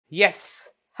Yes,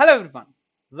 hello everyone.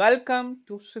 Welcome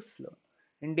to Swiflearn,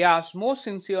 India's most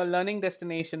sincere learning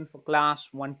destination for class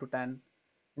 1 to 10.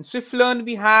 In Swiflearn,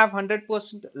 we have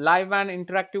 100% live and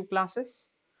interactive classes.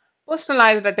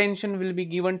 Personalized attention will be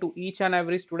given to each and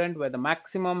every student where the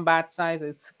maximum batch size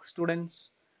is 6 students.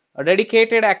 A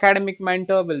dedicated academic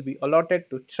mentor will be allotted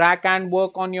to track and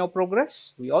work on your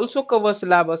progress. We also cover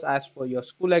syllabus as per your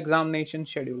school examination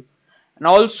schedule. And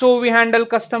also we handle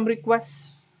custom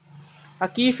requests. A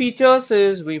key features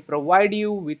is we provide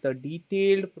you with a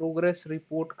detailed progress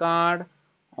report card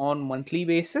on monthly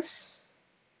basis.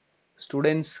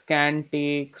 Students can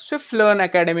take Swiflearn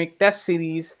academic test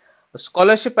series, a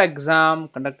scholarship exam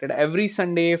conducted every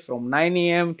Sunday from 9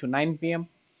 a.m. to 9 p.m.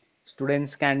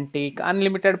 Students can take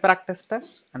unlimited practice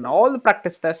tests, and all the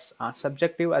practice tests are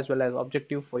subjective as well as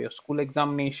objective for your school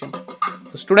examination.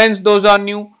 So students, those are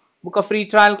new, book a free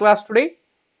trial class today.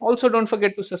 Also, don't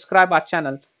forget to subscribe our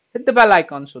channel. Hit the bell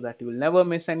icon so that you will never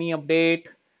miss any update.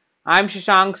 I'm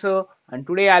Shashank Sir, and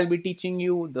today I'll be teaching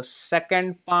you the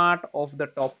second part of the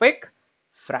topic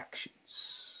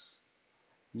fractions.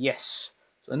 Yes.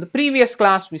 So in the previous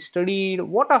class, we studied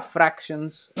what are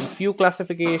fractions and few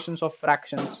classifications of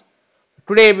fractions.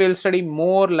 Today we'll study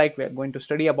more, like we're going to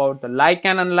study about the like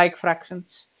and unlike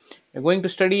fractions. We're going to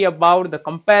study about the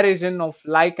comparison of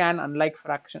like and unlike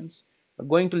fractions. We're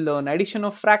going to learn addition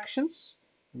of fractions.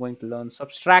 We're going to learn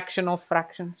subtraction of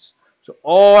fractions. So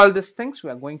all these things we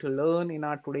are going to learn in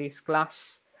our today's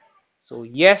class. So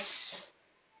yes,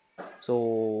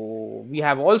 so we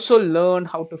have also learned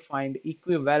how to find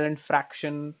equivalent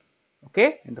fraction,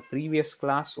 okay, in the previous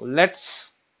class. So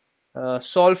let's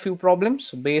solve few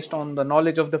problems based on the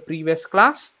knowledge of the previous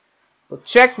class. So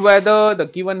check whether the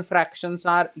given fractions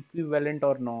are equivalent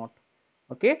or not.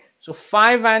 Okay, so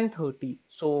 5 and 30.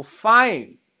 So 5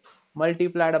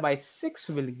 multiplied by 6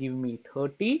 will give me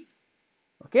 30.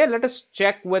 Okay, let us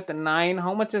check with 9.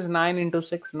 How much is 9 into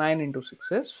 6? 9 into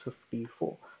 6 is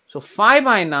 54. So 5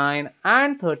 by 9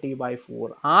 and 30 by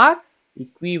 4 are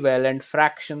equivalent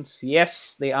fractions.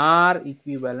 Yes, they are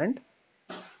equivalent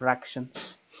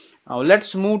fractions. Now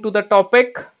let's move to the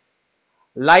topic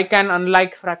like and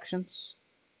unlike fractions.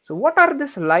 So what are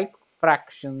these like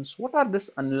fractions? What are these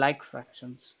unlike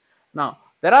fractions? Now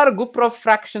there are a group of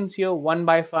fractions here: 1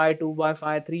 by 5, 2 by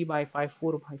 5, 3 by 5,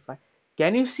 4 by 5.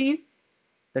 Can you see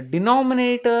the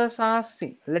denominators are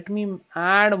same? Let me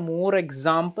add more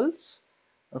examples.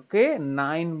 Okay,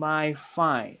 9 by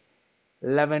 5,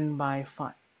 11 by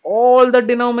 5. All the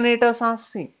denominators are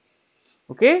same.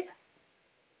 Okay,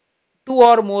 two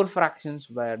or more fractions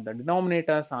where the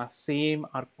denominators are same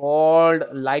are called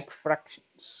like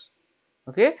fractions.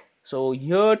 Okay, so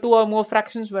here two or more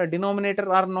fractions where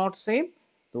denominator are not same,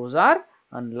 those are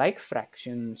unlike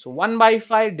fractions. So 1 by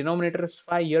 5, denominator is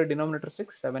 5, here denominator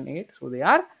 6, 7, 8, so they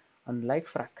are unlike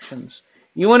fractions.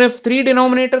 Even if three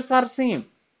denominators are same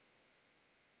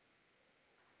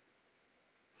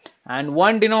and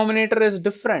one denominator is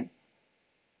different,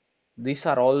 these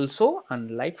are also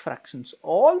unlike fractions.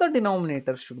 All the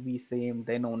denominators should be same,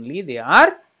 then only they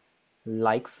are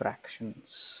like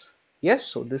fractions. Yes,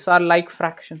 so these are like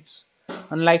fractions,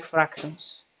 unlike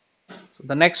fractions. So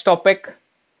the next topic,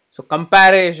 so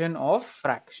comparison of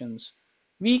fractions.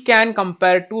 We can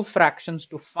compare two fractions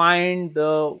to find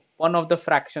the one of the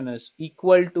fraction is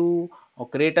equal to or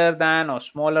greater than or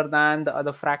smaller than the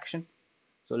other fraction.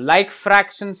 So like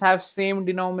fractions have same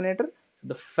denominator.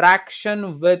 The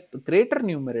fraction with greater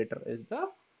numerator is the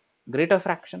greater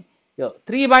fraction. Here,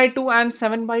 3 by 2 and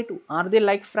 7 by 2. Are they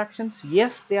like fractions?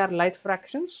 Yes, they are like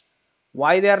fractions.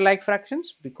 Why they are like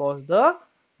fractions? Because the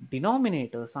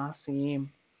denominators are same.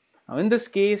 Now in this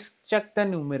case, check the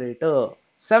numerator.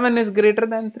 7 is greater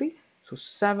than 3. So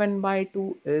 7 by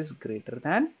 2 is greater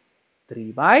than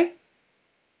 3 by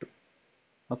 2.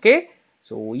 Okay.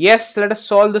 So yes, let us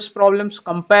solve this problems.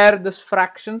 Compare this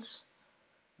fractions.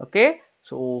 Okay.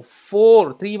 So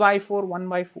 4, 3 by 4, 1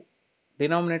 by 4.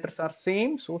 Denominators are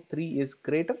same. So 3 is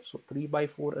greater. So 3 by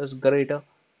 4 is greater.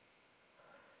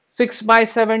 6 by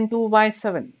 7, 2 by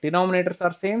 7. Denominators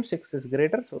are same. 6 is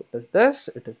greater. So it is this,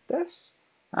 it is this.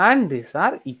 And these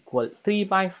are equal. 3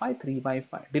 by 5, 3 by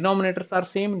 5. Denominators are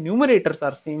same. Numerators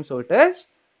are same. So it is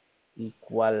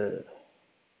equal.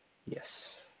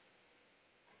 Yes.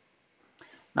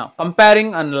 Now,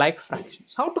 comparing unlike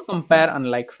fractions. How to compare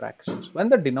unlike fractions when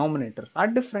the denominators are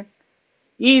different?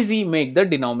 Easy, make the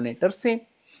denominator same.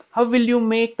 How will you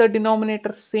make the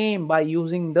denominator same? By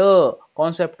using the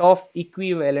concept of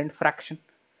equivalent fraction.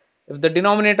 If the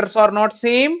denominators are not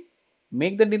same,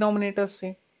 make the denominator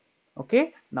same.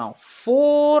 Okay. Now,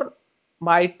 4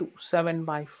 by 2, 7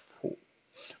 by 4.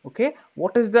 Okay,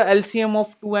 what is the LCM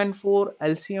of 2 and 4?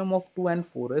 LCM of 2 and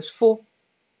 4 is 4.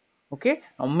 Okay,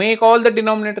 now make all the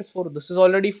denominators 4. This is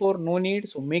already 4, no need.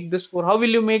 So make this 4. How will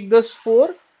you make this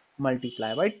 4?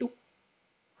 Multiply by 2.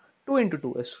 2 into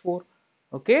 2 is 4.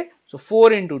 Okay, so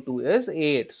 4 into 2 is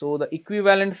 8. So the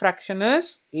equivalent fraction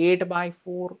is 8 by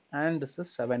 4 and this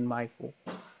is 7 by 4.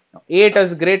 Now 8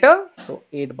 is greater, so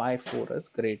 8 by 4 is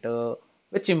greater,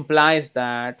 which implies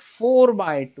that 4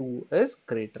 by 2 is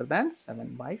greater than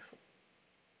 7 by 4.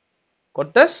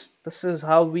 Got this? This is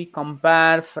how we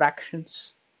compare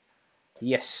fractions.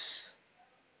 Yes.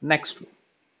 Next one.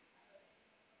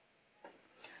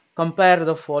 Compare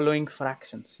the following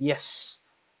fractions. Yes.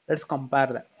 Let's compare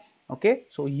them. Okay.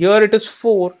 So here it is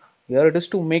 4. Here it is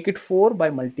 2. Make it 4 by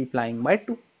multiplying by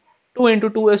 2. 2 into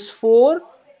 2 is 4.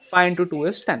 5 into 2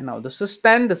 is 10. Now this is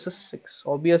 10. This is 6.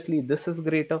 Obviously this is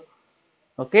greater.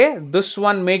 Okay. This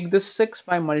one make this 6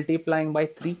 by multiplying by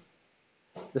 3.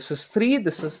 This is 3.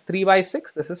 This is 3 by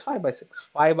 6. This is 5 by 6.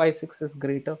 5 by 6 is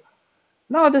greater.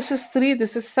 Now this is 3,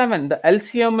 this is 7. The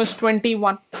LCM is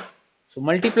 21. So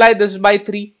multiply this by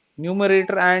 3.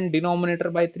 Numerator and denominator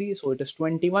by 3. So it is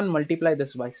 21. Multiply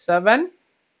this by 7.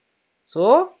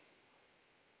 So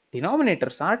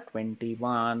denominators are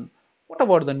 21. What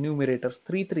about the numerators?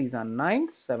 3 3s are 9.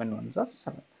 7 1s are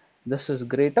 7. This is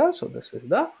greater. So this is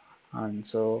the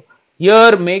answer.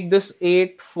 Here make this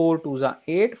 8. 4 2s are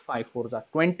 8. 5 4s are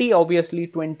 20. Obviously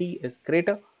 20 is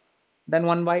greater than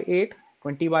 1 by 8.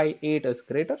 20 by 8 is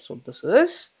greater, so this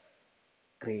is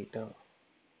greater.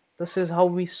 This is how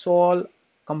we solve,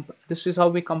 this is how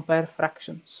we compare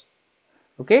fractions.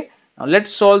 Okay, now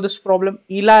let's solve this problem.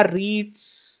 Ela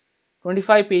reads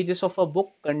 25 pages of a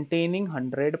book containing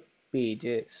 100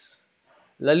 pages.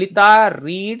 Lalita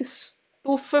reads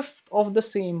 2/5 of the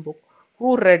same book.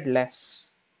 Who read less?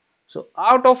 So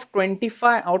out of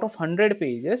 25, out of 100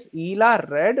 pages, Ela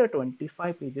read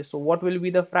 25 pages. So what will be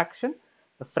the fraction?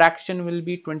 The fraction will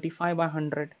be 25 by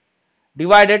 100.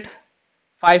 Divide it.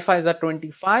 5 5s are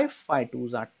 25, 5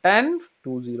 2s are 10,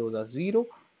 2 zeros are 0,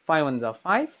 5 1s are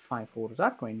 5, 5 4s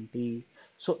are 20.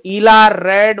 So Ela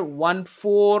read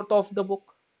 1/4 of the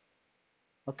book.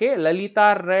 Okay,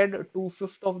 Lalita read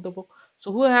 2/5 of the book.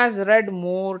 So who has read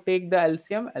more? Take the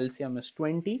LCM. LCM is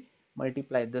 20.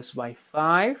 Multiply this by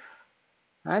 5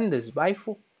 and this by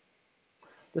 4.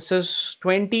 This is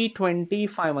 20, 20,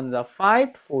 5 ones are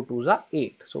 5, 4 twos are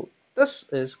 8. So this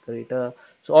is greater.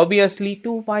 So obviously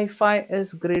 2 by 5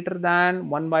 is greater than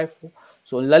 1 by 4.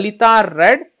 So Lalita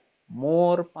read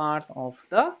more part of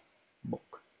the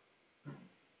book.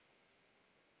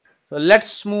 So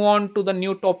let's move on to the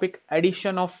new topic,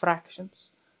 addition of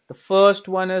fractions. The first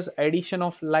one is addition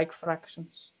of like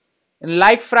fractions. In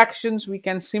like fractions, we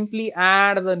can simply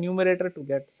add the numerator to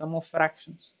get sum of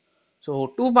fractions.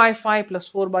 So 2 by 5 plus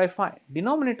 4 by 5.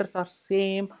 Denominators are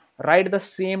same. Write the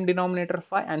same denominator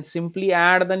 5 and simply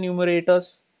add the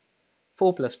numerators.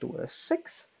 4 plus 2 is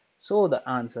 6. So the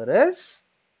answer is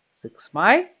 6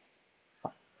 by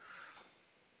 5.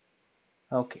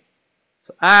 Okay.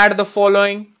 So add the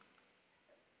following.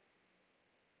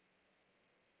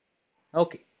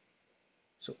 Okay.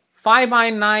 So 5 by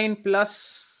 9 plus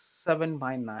 7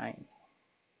 by 9.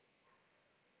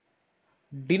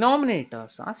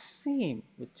 Denominators are same,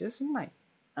 which is 9.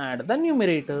 Add the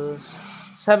numerators.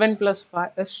 7 plus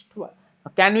 5 is 12.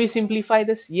 Now, can we simplify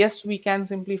this? Yes, we can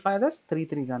simplify this. 3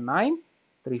 3s are 9.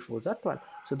 3 4s are 12.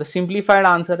 So the simplified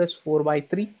answer is 4 by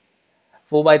 3.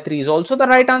 4 by 3 is also the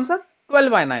right answer. 12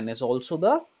 by 9 is also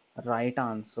the right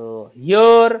answer.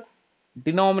 Here,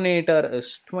 denominator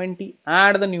is 20.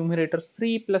 Add the numerators.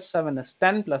 3 plus 7 is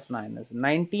 10 plus 9 is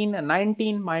 19.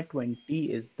 19 by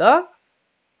 20 is the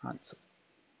answer.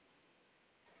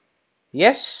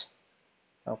 Yes?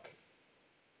 Okay.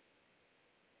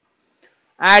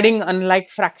 Adding unlike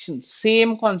fractions,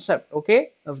 same concept.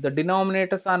 Okay, if the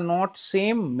denominators are not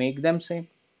same, make them same.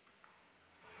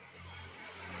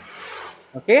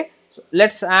 Okay, so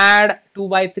let's add 2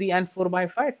 by 3 and 4 by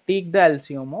 5. Take the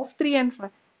LCM of 3 and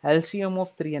 5. LCM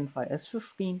of 3 and 5 is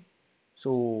 15.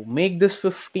 So make this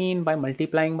 15 by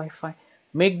multiplying by 5.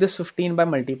 Make this 15 by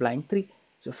multiplying 3.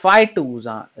 So 5 twos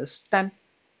are is 10.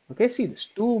 Okay, see this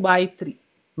 2 by 3.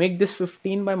 Make this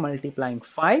 15 by multiplying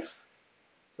 5.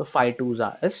 So 5 twos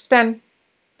are is 10.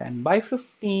 10 by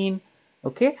 15.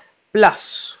 Okay,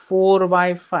 plus 4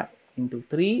 by 5 into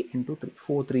 3 into 3.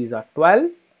 4 threes are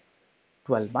 12.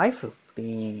 12 by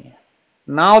 15.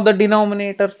 Now the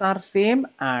denominators are same.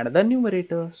 Add the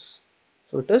numerators.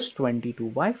 So it is 22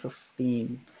 by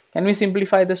 15. Can we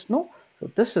simplify this? No. So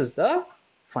this is the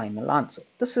final answer.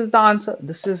 This is the answer.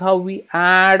 This is how we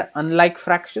add unlike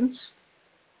fractions.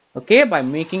 Okay, by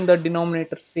making the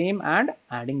denominator same and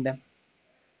adding them.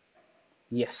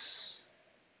 Yes.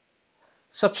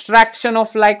 Subtraction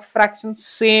of like fractions,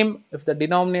 same. If the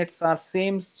denominators are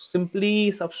same,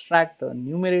 simply subtract the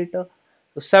numerator.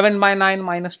 So 7 by 9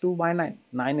 minus 2 by 9.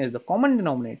 9 is the common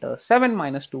denominator. 7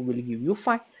 minus 2 will give you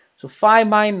 5. So 5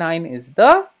 by 9 is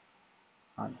the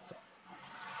answer.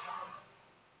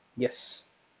 Yes.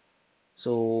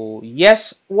 So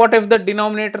yes, what if the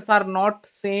denominators are not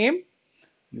same?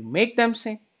 You make them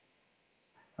same.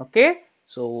 Okay.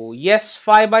 So yes,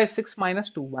 5 by 6 minus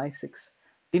 2 by 6.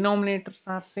 Denominators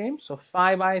are same. So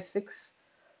 5 by 6.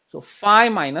 So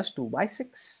 5 minus 2 by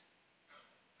 6.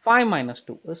 5 minus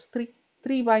 2 is 3.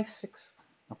 3 by 6.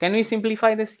 Now can we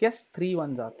simplify this? Yes. 3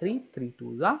 ones are 3. 3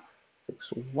 twos are 6.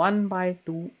 So 1 by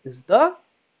 2 is the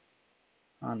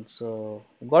answer.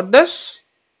 Got this?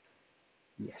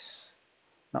 Yes.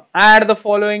 Now add the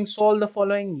following, solve the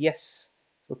following. Yes.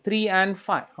 So 3 and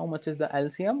 5. How much is the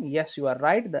LCM? Yes, you are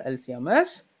right. The LCM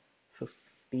is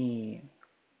 15.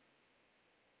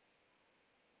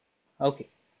 Okay.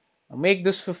 Now make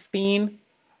this 15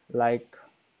 like,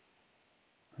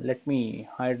 let me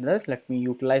hide this. Let me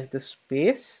utilize this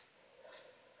space.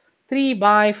 3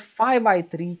 by 5 by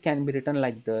 3 can be written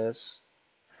like this.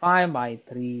 5 by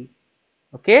 3.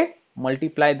 Okay.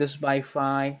 Multiply this by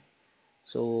 5.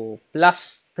 So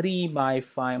plus 3 by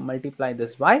 5. Multiply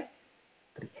this by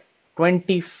 3.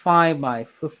 25 by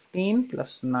 15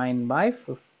 plus 9 by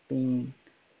 15.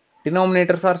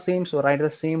 Denominators are same, so write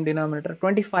the same denominator.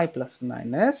 25 plus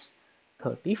 9 is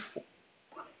 34.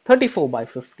 34 by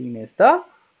 15 is the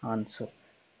answer.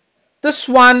 This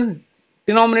one,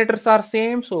 denominators are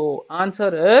same, so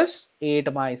answer is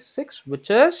 8 by 6, which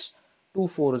is 2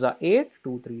 4s are 8,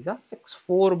 2 3s are 6.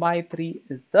 4 by 3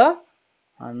 is the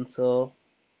answer.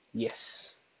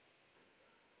 Yes.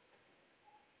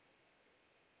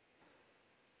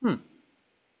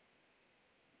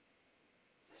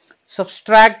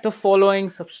 Subtract the following,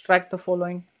 subtract the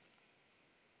following.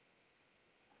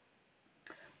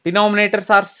 Denominators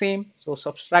are same, so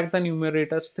subtract the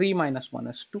numerators. 3 minus 1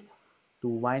 is 2.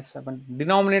 2 by 7.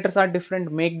 Denominators are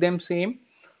different, make them same.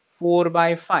 4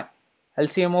 by 5.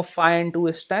 LCM of 5 and 2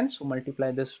 is 10, so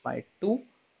multiply this by 2.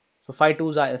 So 5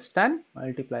 twos are is 10,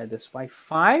 multiply this by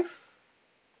 5.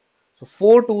 So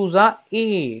 4 twos are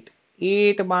 8.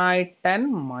 8 by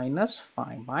 10 minus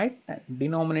 5 by 10.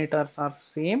 Denominators are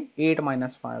same. 8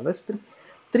 minus 5 is 3.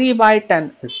 3 by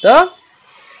 10 is the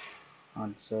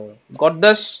answer. Got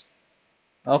this?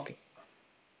 Okay.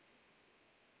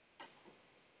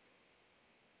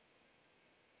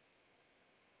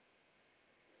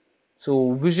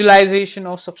 So visualization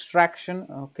of subtraction.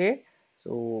 Okay.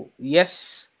 So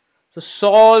yes. So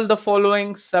solve the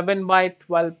following. 7 by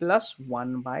 12 plus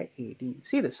 1 by 18.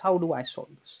 See this. How do I solve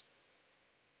this?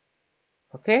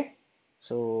 Okay.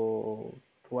 So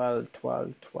 12,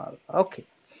 12, 12. Okay.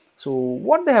 So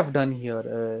what they have done here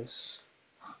is,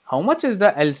 how much is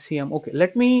the LCM? Okay.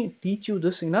 Let me teach you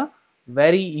this in a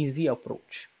very easy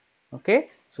approach. Okay.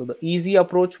 So the easy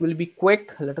approach will be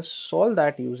quick. Let us solve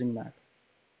that using that.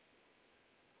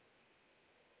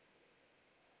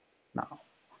 Now,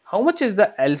 how much is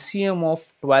the LCM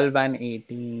of 12 and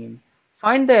 18?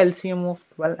 Find the LCM of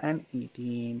 12 and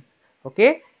 18.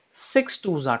 Okay, 6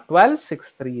 twos are 12,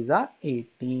 6 threes are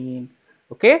 18.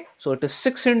 Okay, so it is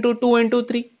 6 into 2 into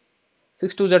 3.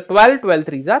 6 twos are 12, 12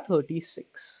 threes are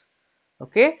 36.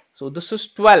 Okay, so this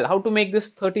is 12. How to make this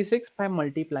 36? By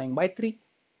multiplying by 3.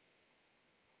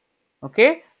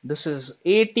 Okay, this is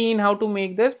 18. How to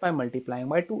make this? By multiplying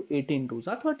by 2. 18 twos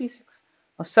are 36.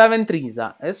 Now 7 threes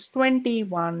are is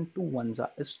 21. 2 ones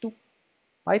are is 2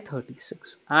 by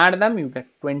 36. Add them, you get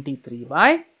 23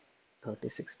 by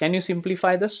 36. Can you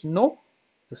simplify this? No.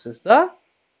 This is the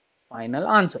final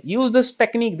answer. Use this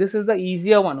technique. This is the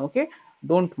easier one. Okay,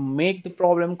 don't make the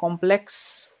problem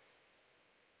complex.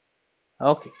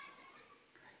 Okay.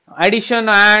 Addition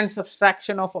and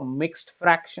subtraction of a mixed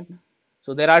fraction.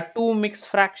 So there are two mixed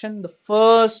fraction. The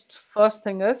first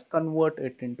thing is convert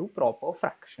it into proper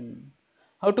fraction.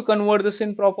 How to convert this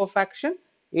in proper fraction?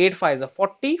 8 5 is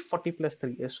 40, 40 plus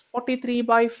 3 is 43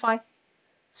 by 5.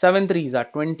 7 3s are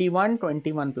 21,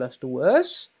 21 plus 2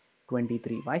 is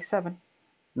 23 by 7.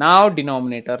 Now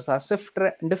denominators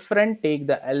are different. Take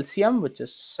the LCM, which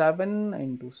is 7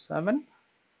 into 7,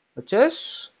 which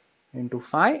is into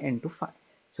 5 into 5.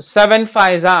 So 7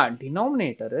 5s are,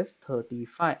 denominator is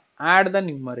 35. Add the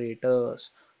numerators.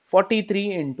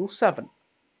 43 into 7.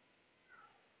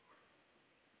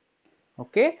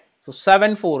 Okay. So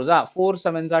 7 4s are, 4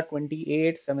 7s are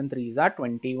 28, 7 3s are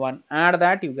 21. Add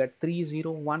that, you get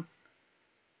 301.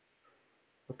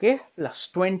 Okay. Plus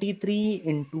 23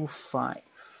 into 5.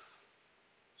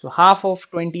 So half of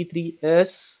 23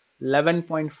 is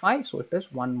 11.5. So it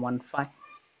is 115.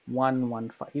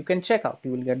 115. You can check out.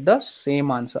 You will get the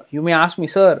same answer. You may ask me,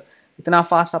 sir, itna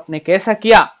fast आपने कैसा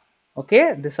किया?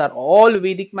 Okay, these are all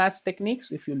Vedic maths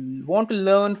techniques. If you want to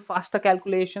learn faster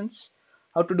calculations,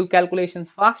 how to do calculations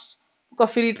fast, book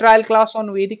a free trial class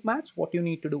on Vedic maths. What you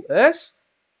need to do is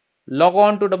log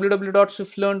on to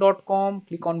www.swiflearn.com,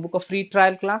 click on book a free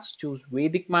trial class, choose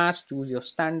Vedic maths, choose your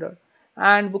standard,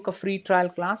 and book a free trial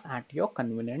class at your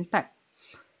convenient time.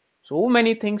 So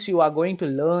many things you are going to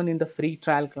learn in the free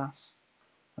trial class.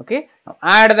 Okay, now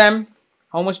add them.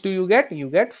 How much do you get? You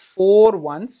get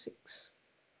 416.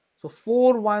 So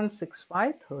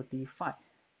 4165 35.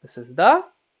 This is the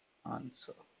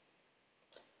answer.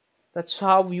 That's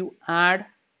how you add.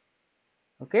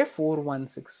 Okay,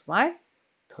 4165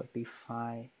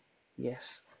 35.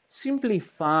 Yes,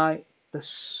 simplify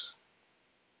this.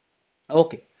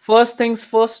 Okay, first things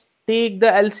first, take the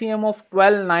LCM of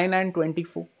 12, 9 and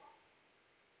 24.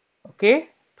 Okay,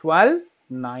 12,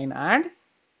 9 and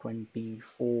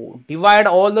 24. Divide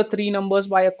all the three numbers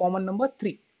by a common number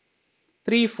 3.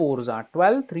 3 fours are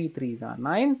 12, 3 threes are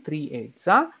 9, 3 eights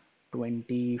are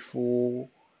 24.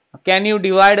 Can you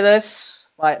divide this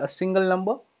by a single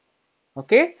number?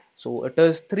 Okay, so it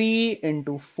is 3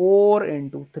 into 4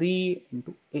 into 3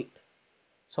 into 8.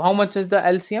 So how much is the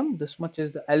LCM? This much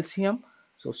is the LCM.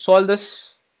 So solve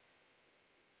this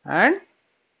and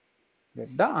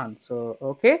get the answer.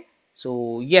 Okay,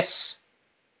 so yes,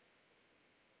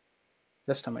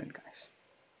 just a minute guys.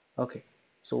 Okay,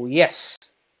 so yes.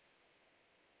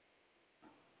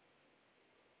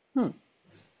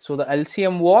 So the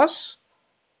LCM was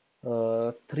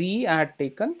 3 I had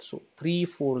taken. So 3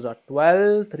 fours are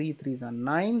 12, 3 threes are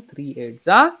 9, 3 eights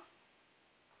are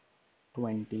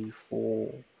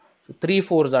 24. So 3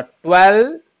 fours are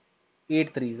 12,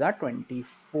 8 threes are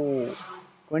 24.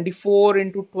 24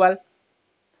 into 12,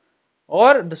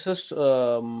 or this is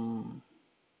 4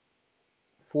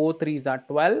 threes are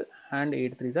 12 and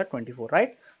 8 threes are 24,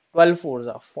 right? 12 fours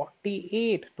are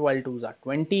 48, 12 twos are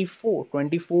 24.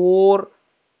 24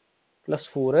 plus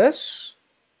 4 is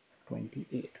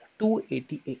 28,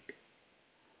 288.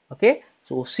 Okay,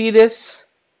 so see this.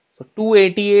 So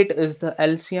 288 is the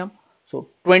LCM. So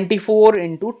 24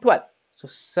 into 12. So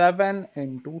 7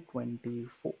 into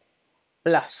 24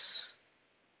 plus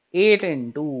 8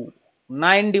 into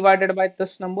 9 divided by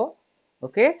this number.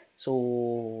 Okay,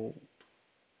 so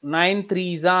 9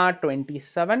 threes are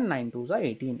 27, 9 twos are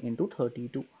 18 into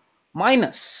 32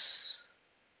 minus,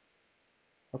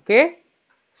 okay,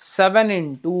 7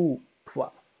 into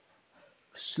 12.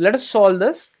 So let us solve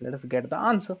this. Let us get the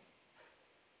answer.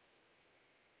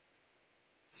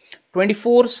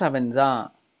 24 sevens are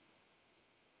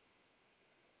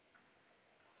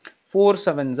 4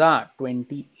 sevens are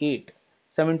 28.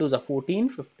 7 twos are 14,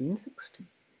 15, 16.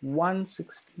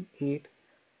 168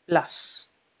 plus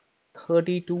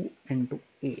 32 into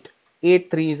 8.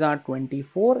 8 threes are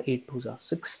 24, 8 twos are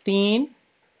 16,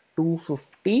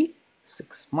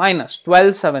 256 minus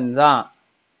 12 sevens are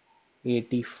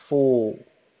 84.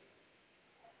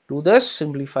 Do this,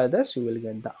 simplify this, you will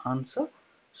get the answer.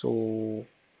 So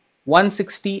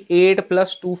 168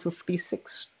 plus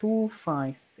 256,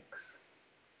 256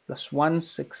 plus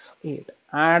 168.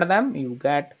 Add them, you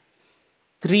get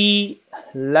 3,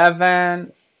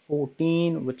 11,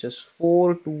 14, which is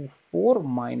 424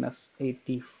 minus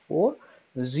 84,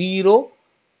 0,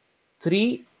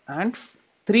 3 and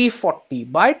 340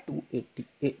 by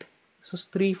 288. This is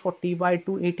 340 by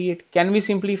 288. Can we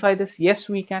simplify this? Yes,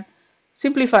 we can.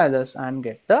 Simplify this and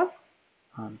get the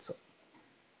answer.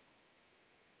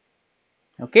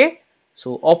 Okay,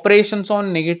 so operations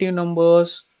on negative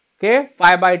numbers. Okay,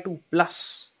 5 by 2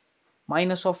 plus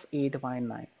minus of 8 by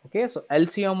 9. Okay, so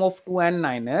LCM of 2 and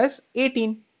 9 is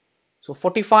 18. So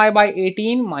 45 by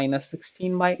 18 minus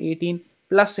 16 by 18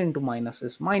 plus into minus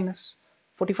is minus.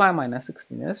 45 minus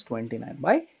 16 is 29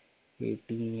 by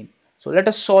 18. So let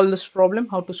us solve this problem.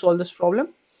 How to solve this problem?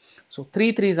 So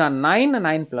 3 threes are 9,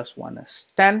 9 plus 1 is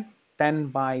 10, 10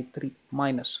 by 3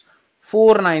 minus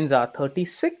 4 nines are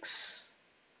 36,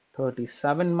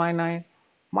 37 by 9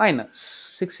 minus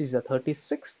 6 is a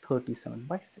 36, 37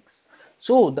 by 6.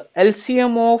 So the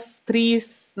LCM of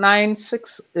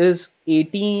 396 is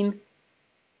 18.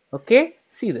 Okay,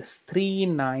 see this,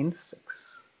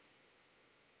 396.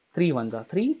 3 ones are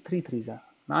 3, 3 threes are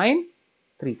 9,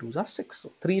 3 twos are 6.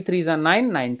 So 3 threes are 9,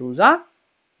 9 twos are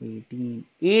 18.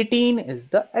 18 is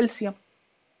the LCM.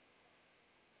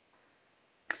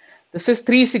 This is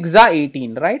 3 6 are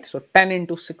 18, right? So 10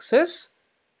 into 6 is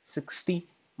 60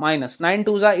 minus 9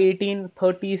 twos are 18,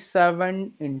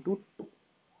 37 into 2.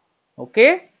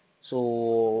 Okay,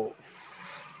 So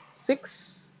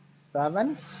 6,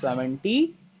 7,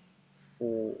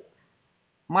 74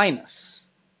 minus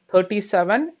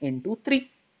 37 into 3.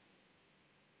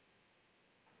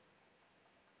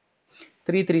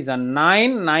 3 3s are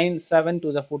 9, 9, 7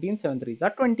 2s are 14, 7 3s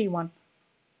are 21.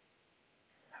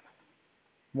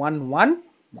 1, 1,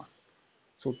 1.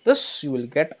 So this you will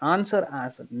get answer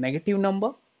as a negative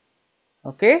number.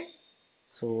 Okay.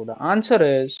 So the answer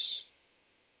is,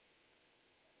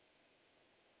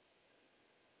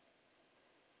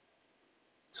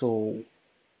 so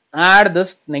add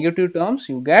this negative terms,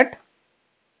 you get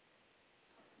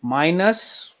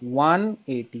minus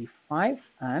 185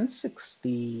 and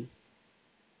 60.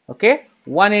 Okay,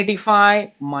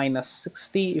 185 minus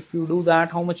 60, if you do that,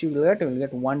 how much you will get? You will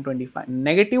get 125,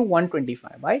 negative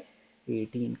 125 by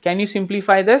 18. Can you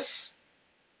simplify this?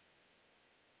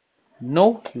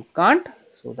 No, you can't.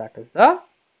 So that is the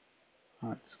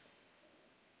answer.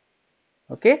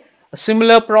 Okay, a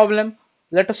similar problem,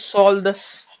 let us solve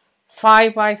this.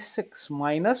 5 by 6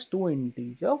 minus 2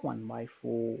 integer 1 by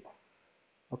 4.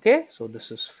 Okay, so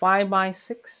this is 5 by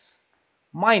 6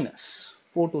 minus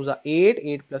 4 2s are 8,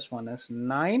 8 plus 1 is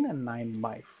 9, and 9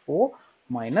 by 4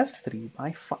 minus 3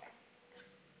 by 5.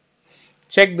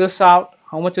 Check this out.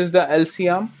 How much is the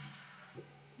LCM?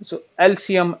 So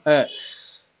LCM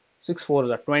is 6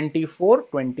 4s are 24,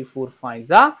 24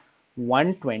 5s are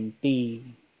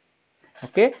 120.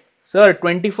 Okay, sir,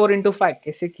 24 into 5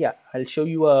 कैसे किया? I'll show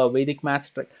you a Vedic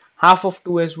math trick. Half of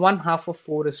 2 is 1, half of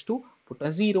 4 is 2, put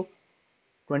a 0.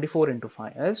 24 into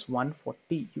 5 is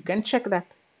 140. You can check that.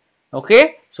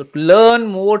 Okay, so to learn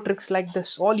more tricks like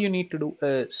this, all you need to do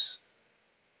is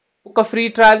book a free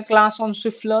trial class on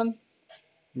Swiflearn.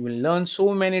 You will learn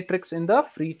so many tricks in the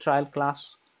free trial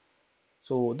class.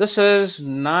 So this is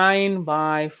 9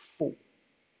 by 4.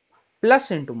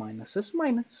 Plus into minus is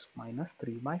minus. Minus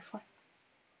 3 by 5.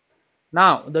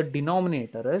 Now the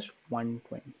denominator is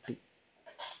 120.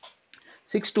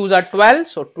 6 2s are 12.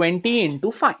 So 20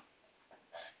 into 5.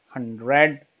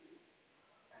 100.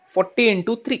 40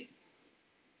 into 3.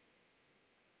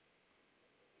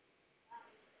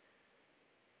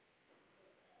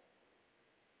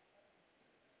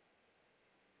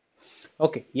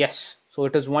 Okay, yes. So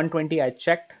it is 120. I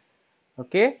checked.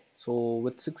 Okay, so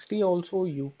with 60 also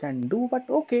you can do, but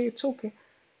okay, it's okay.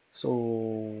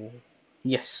 So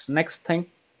yes, next thing.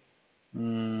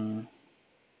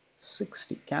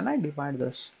 60. Can I divide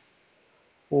this?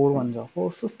 4 ones are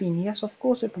 4, 15. Yes, of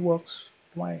course it works.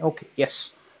 Why? Okay,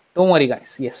 yes. Don't worry,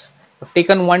 guys. Yes, I've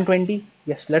taken 120.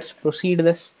 Yes, let's proceed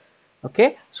this.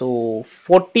 Okay, so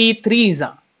 43s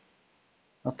are,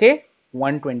 okay,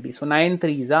 120. So 9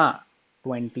 threes are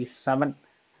 27.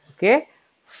 Okay,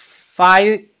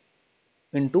 5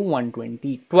 into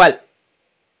 120, 12.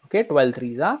 Okay, 12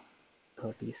 threes are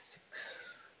 36.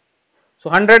 So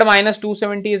 100 minus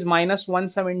 270 is minus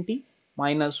 170,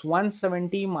 minus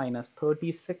 170 minus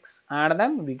 36. Add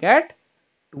them, we get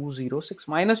 206.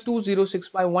 Minus 206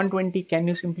 by 120. Can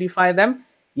you simplify them?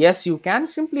 Yes, you can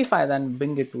simplify them.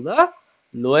 Bring it to the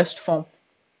lowest form.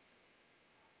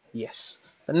 Yes.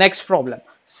 The next problem.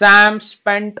 Sam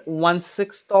spent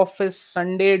 1/6 of his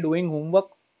Sunday doing homework,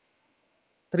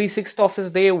 3/6 of his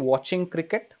day watching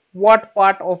cricket. What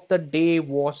part of the day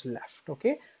was left?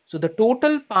 Okay, so the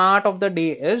total part of the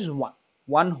day is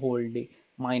 1 whole day,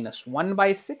 minus 1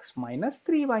 by 6 minus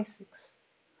 3 by 6.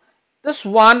 This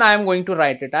 1 I am going to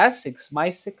write it as 6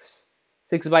 by 6.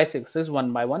 6 by 6 is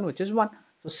 1 by 1, which is 1.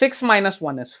 So 6 minus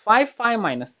 1 is 5, 5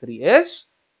 minus 3 is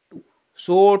 2.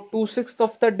 So 2/6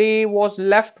 of the day was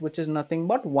left, which is nothing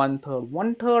but 1/3.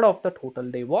 1/3 of the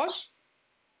total day was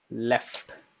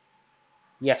left.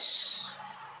 Yes.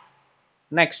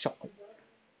 Next chocolate.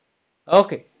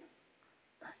 Okay.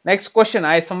 Next question.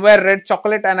 I somewhere read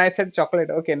chocolate and I said chocolate.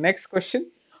 Okay. Next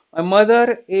question. My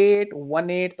mother ate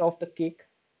 1/8 of the cake.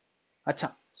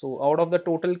 Acha. So out of the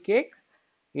total cake,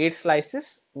 8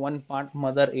 slices, one part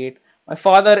mother ate. My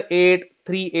father ate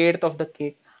 3/8 of the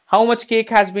cake. How much cake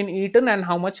has been eaten and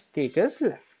how much cake is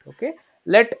left? Okay.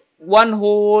 Let 1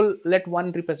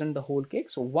 represent the whole cake.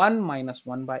 So 1 minus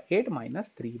 1 by 8 minus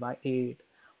 3 by 8.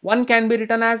 1 can be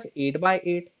written as 8 by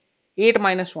 8. 8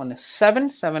 minus 1 is 7.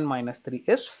 7 minus 3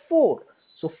 is 4.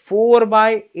 So 4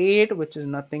 by 8, which is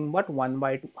nothing but 1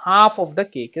 by 2. Half of the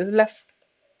cake is left.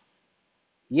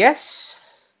 Yes.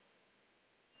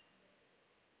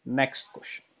 Next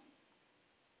question.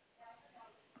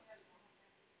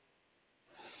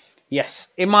 Yes,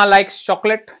 Emma likes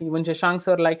chocolate. Even Shashank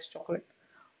Sir likes chocolate.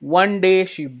 One day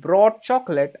she brought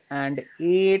chocolate and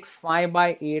ate 5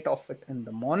 by 8 of it in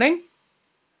the morning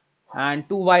and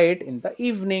 2 by 8 in the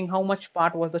evening. How much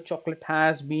part was the chocolate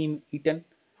has been eaten?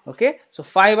 Okay, so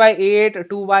 5 by 8,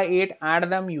 2 by 8, add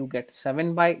them, you get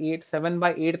 7 by 8. 7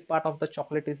 by 8 part of the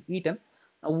chocolate is eaten.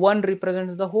 Now 1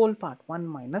 represents the whole part. 1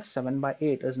 minus 7 by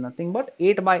 8 is nothing but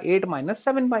 8 by 8 minus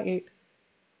 7 by 8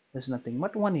 is nothing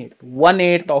but 1/8.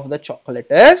 1/8 of the chocolate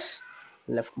is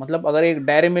left. मतलब अगर एक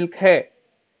dairy milk है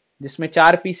जिसमें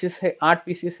 4 pieces है, 8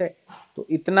 pieces है, तो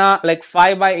इतना like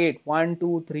 5 by 8, 1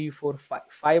 2 3 4 5,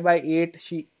 5 by 8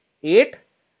 she ate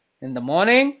in the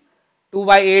morning, 2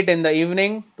 by 8 in the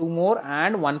evening, 2 more,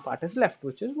 and one part is left,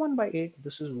 which is 1 by 8.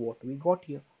 This is what we got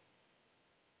here.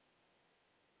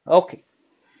 Okay,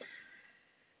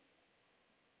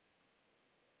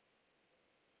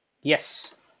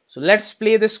 yes, so let's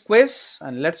play this quiz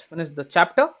and let's finish the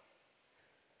chapter.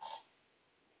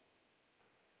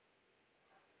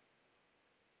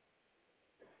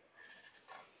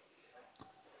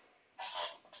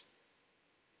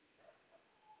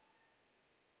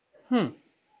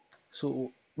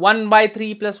 So 1 by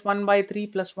 3 plus 1 by 3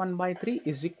 plus 1 by 3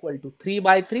 is equal to 3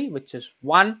 by 3, which is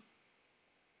 1.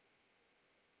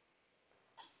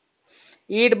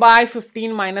 8 by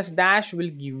 15 minus dash will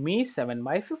give me 7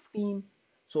 by 15.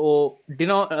 So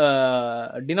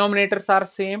denominators are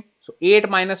same. So 8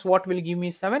 minus what will give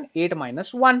me 7? 8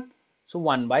 minus 1. So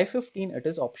 1 by 15. It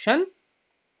is option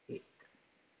A.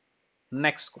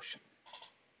 Next question.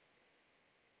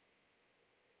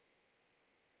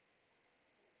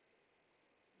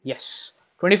 Yes.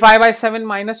 25 by 7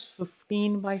 minus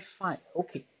 15 by 5.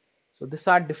 Okay. So these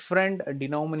are different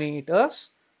denominators.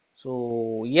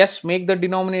 So yes, make the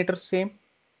denominator same.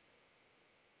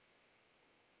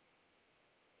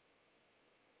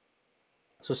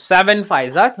 So 7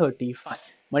 5s are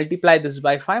 35. Multiply this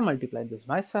by 5, multiply this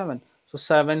by 7. So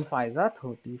 7 5s are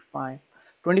 35.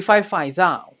 25 5s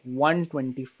are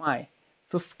 125.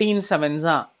 15 7s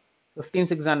are 15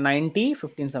 6 are 90.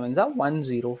 15 7s are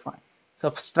 105.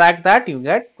 Subtract that, you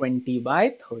get 20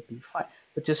 by 35,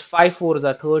 which is 5 4s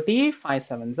are 30, 5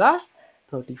 7s are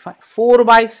 35. 4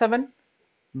 by 7,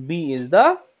 B is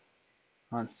the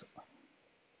answer.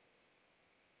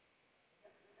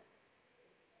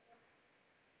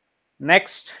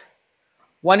 Next,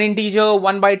 1 integer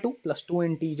 1 by 2 plus 2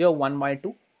 integer 1 by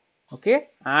 2. Okay,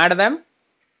 add them.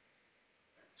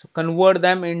 So convert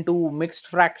them into mixed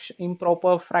fraction,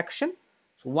 improper fraction.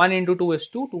 So 1 into 2 is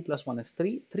 2, 2 plus 1 is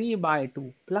 3, 3 by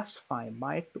 2 plus 5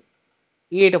 by 2,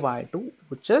 8 by 2,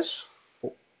 which is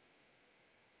 4.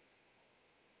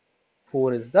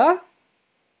 4 is the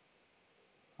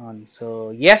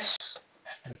answer. Yes,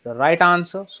 that's the right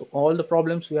answer. So all the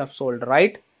problems we have solved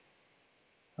right.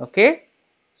 Okay,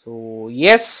 so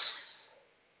yes.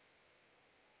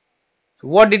 So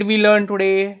what did we learn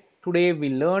today? Today we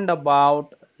learned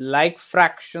about like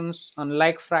fractions,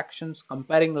 unlike fractions,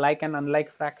 comparing like and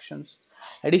unlike fractions,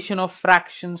 addition of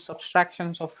fractions,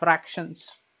 subtractions of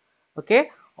fractions.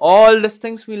 Okay, all these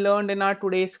things we learned in our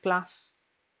today's class.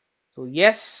 So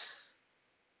yes,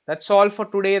 that's all for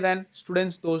today then.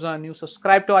 Students, those are new.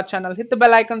 Subscribe to our channel, hit the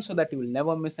bell icon so that you will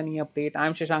never miss any update.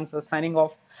 I'm Shashank Sir signing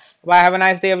off. Bye. Have a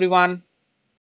nice day, everyone.